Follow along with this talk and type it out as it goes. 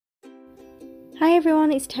Hi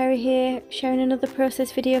everyone, it's Terry here, sharing another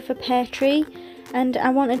process video for Peartree, and I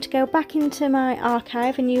wanted to go back into my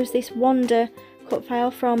archive and use this Wonder cut file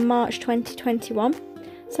from March 2021.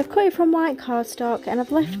 So I've cut it from white cardstock and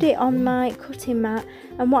I've left it on my cutting mat,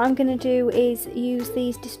 and what I'm going to do is use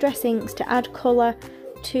these distress inks to add colour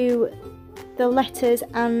to the letters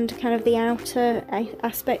and kind of the outer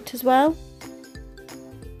aspect as well.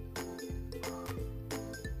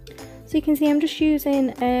 So you can see I'm just using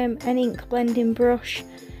an ink blending brush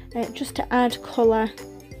just to add colour,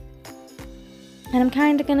 and I'm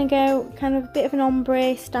kind of going to go a bit of an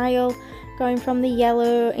ombre style, going from the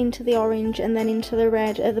yellow into the orange and then into the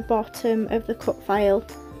red at the bottom of the cut file.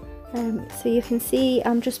 So you can see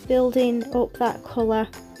I'm just building up that colour,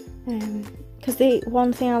 because the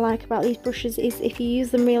one thing I like about these brushes is if you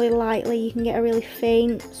use them really lightly you can get a really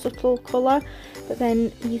faint subtle colour, but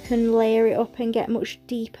then you can layer it up and get much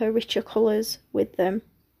deeper, richer colours with them.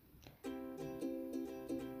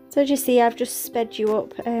 So as you see, I've just sped you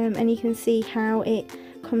up and you can see how it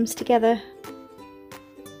comes together.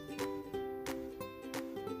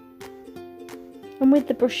 And with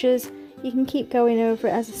the brushes you can keep going over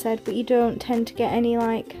it, as I said, but you don't tend to get any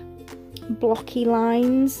like blocky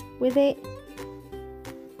lines with it.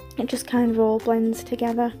 It just kind of all blends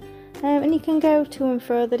together, and you can go to and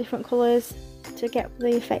fro the different colours to get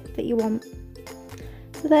the effect that you want.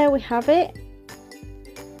 So there we have it.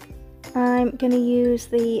 I'm going to use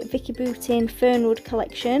the Vicky Bootin Fernwood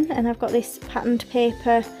collection, and I've got this patterned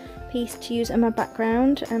paper piece to use in my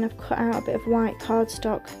background, and I've cut out a bit of white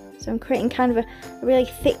cardstock. So I'm creating kind of a really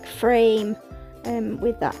thick frame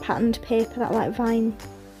with that patterned paper, that like vine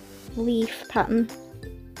leaf pattern.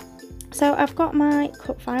 So I've got my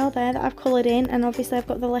cut file there that I've coloured in, and obviously I've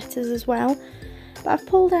got the letters as well. But I've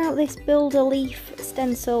pulled out this Build a Leaf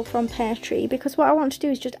stencil from Peartree because what I want to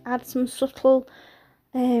do is just add some subtle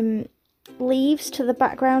leaves to the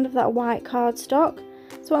background of that white cardstock.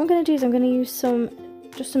 So what I'm going to do is I'm going to use some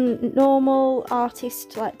normal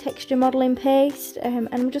artist like texture modelling paste, and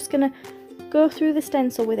I'm just going to go through the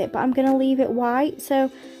stencil with it, but I'm going to leave it white,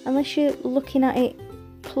 so unless you're looking at it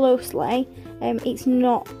closely it's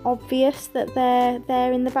not obvious that they're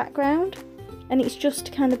there in the background, and it's just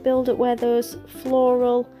to kind of build up where those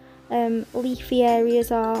floral leafy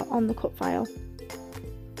areas are on the cut file.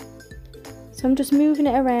 So I'm just moving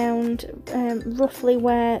it around roughly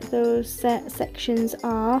where those sections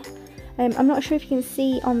are. I'm not sure if you can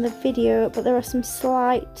see on the video, but there are some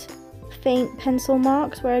slight faint pencil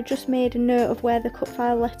marks where I just made a note of where the cut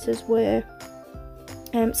file letters were,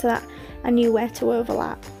 so that I knew where to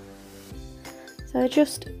overlap. So I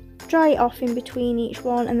just dry it off in between each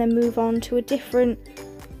one and then move on to a different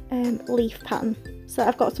leaf pattern, so that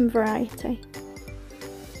I've got some variety.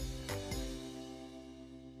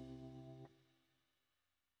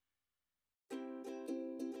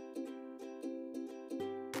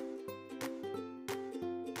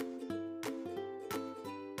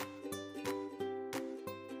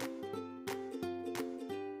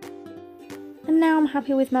 And now I'm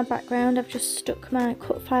happy with my background. I've just stuck my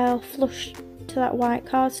cut file flush to that white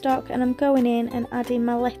cardstock, and I'm going in and adding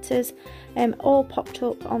my letters all popped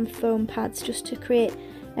up on foam pads just to create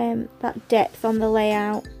that depth on the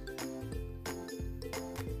layout.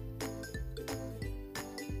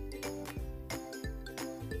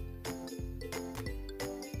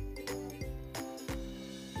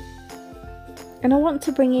 And I want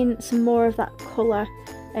to bring in some more of that colour,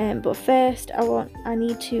 but first I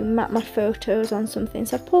need to map my photos on something.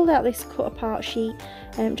 So I've pulled out this cut apart sheet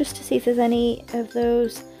just to see if there's any of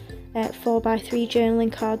those 4x3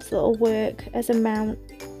 journaling cards that will work as a mount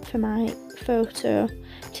for my photo,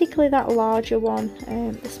 particularly that larger one.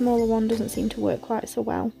 The smaller one doesn't seem to work quite so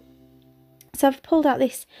well. So I've pulled out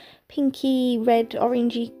this pinky red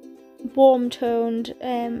orangey warm toned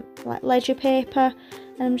like ledger paper,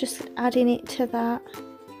 and I'm just adding it to that.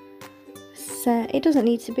 So it doesn't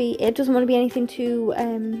want to be anything too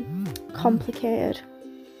complicated.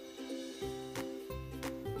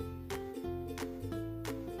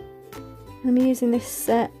 I'm using this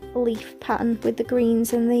leaf pattern with the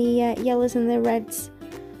greens and the yellows and the reds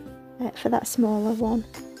for that smaller one.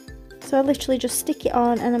 So I literally just stick it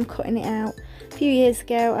on and I'm cutting it out. A few years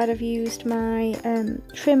ago I'd have used my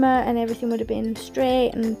trimmer and everything would have been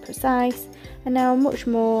straight and precise, and now I much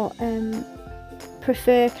more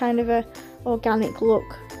prefer kind of a organic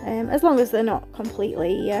look, as long as they're not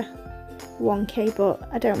completely wonky, but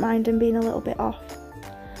I don't mind them being a little bit off.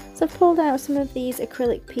 So I've pulled out some of these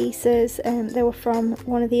acrylic pieces. They were from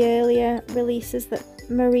one of the earlier releases that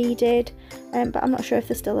Marie did, but I'm not sure if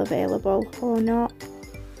they're still available or not.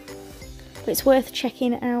 But it's worth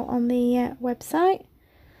checking it out on the website.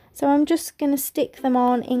 So I'm just going to stick them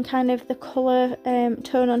on in kind of the colour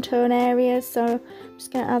tone on tone areas. So I'm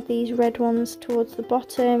just going to add these red ones towards the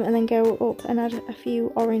bottom and then go up and add a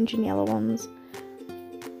few orange and yellow ones.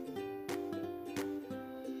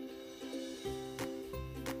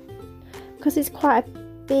 Because it's quite a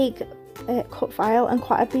big cut file and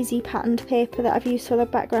quite a busy patterned paper that I've used for the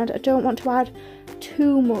background, I don't want to add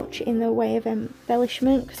too much in the way of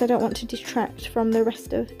embellishment because I don't want to detract from the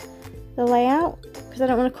rest of the layout, because I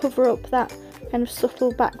don't want to cover up that kind of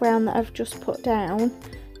subtle background that I've just put down,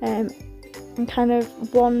 and kind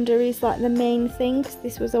of wander is like the main thing, because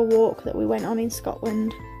this was a walk that we went on in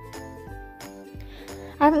Scotland.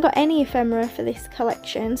 I haven't got any ephemera for this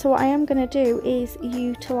collection, so what I am going to do is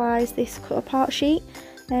utilise this cut apart sheet,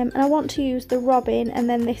 and I want to use the robin, and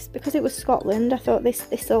then this, because it was Scotland, I thought this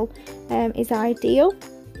thistle is ideal.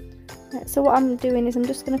 So what I'm doing is I'm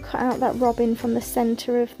just going to cut out that robin from the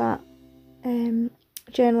centre of that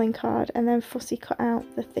journaling card and then fussy cut out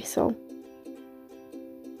the thistle.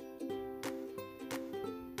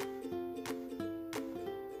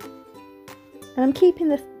 And I'm keeping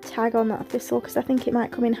the tag on that thistle because I think it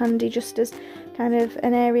might come in handy just as kind of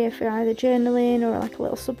an area for either journaling or like a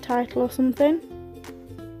little subtitle or something.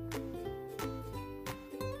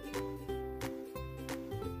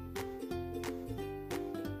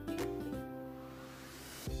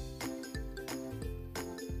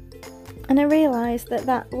 And I realised that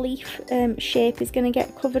that leaf shape is going to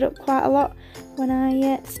get covered up quite a lot when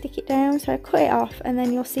I stick it down, so I cut it off, and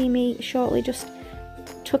then you'll see me shortly just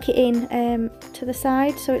tuck it in to the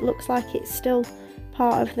side so it looks like it's still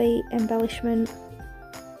part of the embellishment.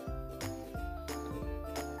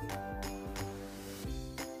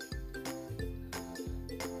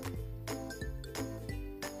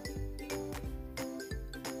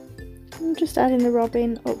 I'm just adding the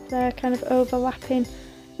robin up there, kind of overlapping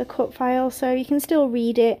the cut file, so you can still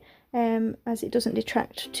read it as it doesn't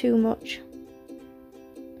detract too much.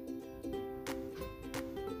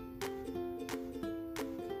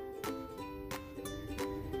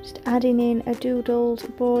 Just adding in a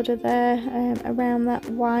doodled border there around that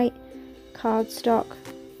white cardstock.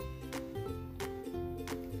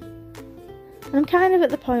 And I'm kind of at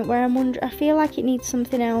the point where I'm wondering, I feel like it needs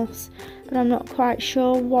something else, but I'm not quite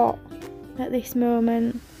sure what at this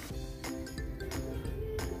moment.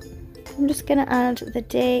 I'm just going to add the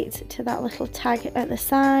date to that little tag at the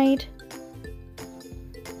side.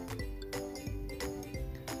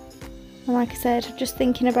 And like I said, just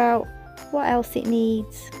thinking about what else it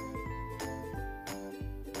needs.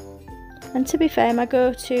 And to be fair, my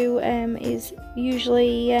go-to is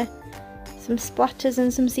usually some splatters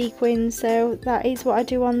and some sequins, so that is what I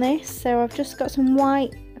do on this. So I've just got some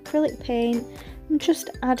white acrylic paint. I'm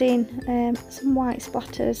just adding some white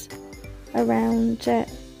splatters around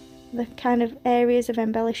the kind of areas of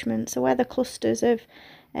embellishment, so where the clusters of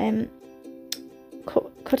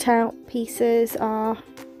cut out pieces are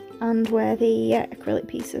and where the acrylic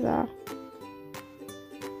pieces are.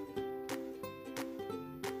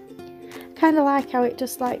 Kind of like how it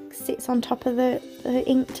just like sits on top of the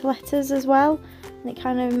inked letters as well, and it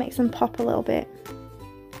kind of makes them pop a little bit.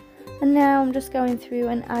 And now I'm just going through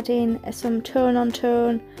and adding some tone on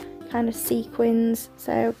tone kind of sequins,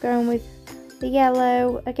 so going with the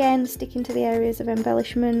yellow, again sticking to the areas of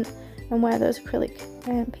embellishment and where those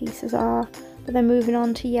acrylic pieces are, but then moving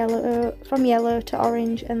on to yellow, from yellow to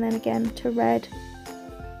orange, and then again to red.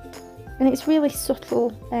 And it's really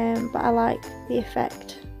subtle, but I like the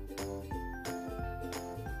effect.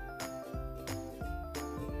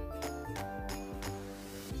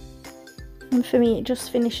 And for me it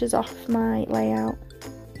just finishes off my layout.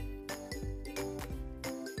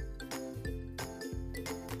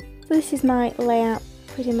 So this is my layout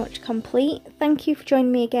pretty much complete. Thank you for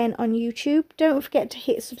joining me again on YouTube. Don't forget to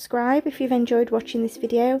hit subscribe if you've enjoyed watching this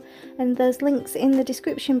video, and there's links in the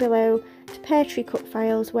description below to Peartree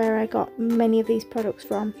Cutfiles where I got many of these products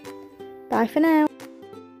from. Bye for now.